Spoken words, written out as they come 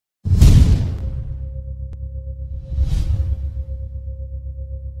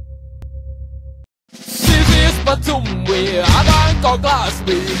Batum, we are Bangkok Glass,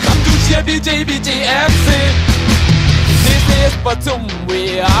 we come to cheer BJBJFC. This is Batum,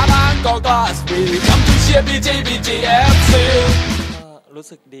 we are Bangkok Glass, we come to cheer BJBJFC. รู้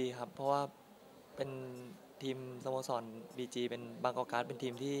สึกดีครับเพราะว่าเป็นทีมสโมสร BG เป็นบางกอกการ์ดเป็นที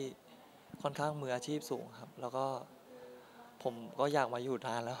มที่ค่อนข้างมืออาชีพสูงครับแล้วก็ผมก็อยากมาอยู่น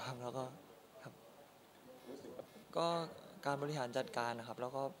านแล้วครับแล้วก็ครับก็การบริหารจัดการนะครับแล้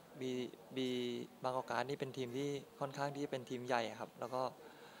วก็บีบางกอกการ์ดนี่เป็นทีมที่ค่อนข้างที่เป็นทีมใหญ่ครับแล้วก็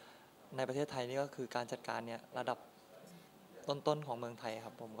ในประเทศไทยนี่ก็คือการจัดการเนี่ยระดับต้นๆของเมืองไทยค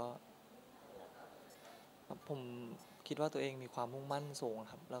รับผมคิดว่าตัวเองมีความมุ่งมั่นสูง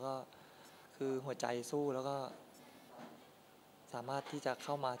ครับแล้วก็คือหัวใจสู้แล้วก็สามารถที่จะเ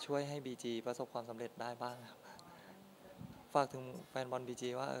ข้ามาช่วยให้ BG ประสบความสำเร็จได้บ้างครับฝากถึงแฟนบอล BG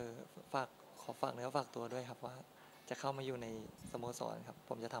ว่าขอฝากเนื้อฝากตัวด้วยครับว่าจะเข้ามาอยู่ในสโมสรครับ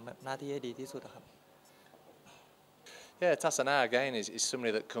ผมจะทำหน้าที่ให้ดีที่สุดครับ Yeah, Tassanaa again is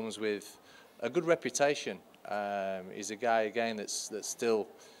somebody that comes with a good reputation. He's a guy again that's still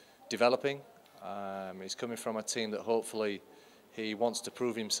developing. He's coming from a team that hopefully he wants to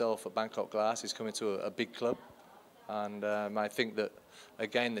prove himself at Bangkok Glass. He's coming to a big club, and I think that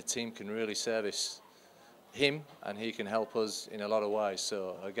again the team can really service him, and he can help us in a lot of ways. So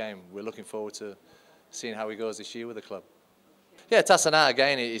again, we're looking forward to seeing how he goes this year with the club. Yeah, Tassanaa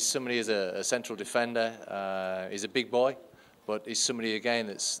again is somebody who's a central defender. He's a big boy, but he's somebody again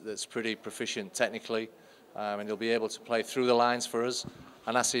that's pretty proficient technically, and he'll be able to play through the lines for us.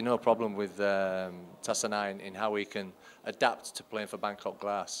 And I see no problem with Tassanaa in how he can adapt to playing for Bangkok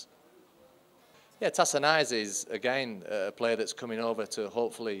Glass. Yeah, Tassanaa is again a player that's coming over to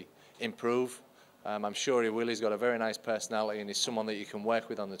hopefully improve. I'm sure he will. He's got a very nice personality and he's someone that you can work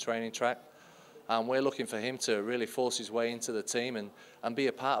with on the training track. And we're looking for him to really force his way into the team and be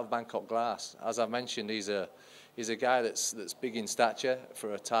a part of Bangkok Glass. As I've mentioned, he's a guy that's big in stature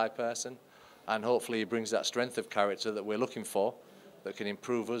for a Thai person, and hopefully he brings that strength of character that we're looking for that can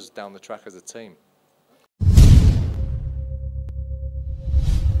improve us down the track as a team.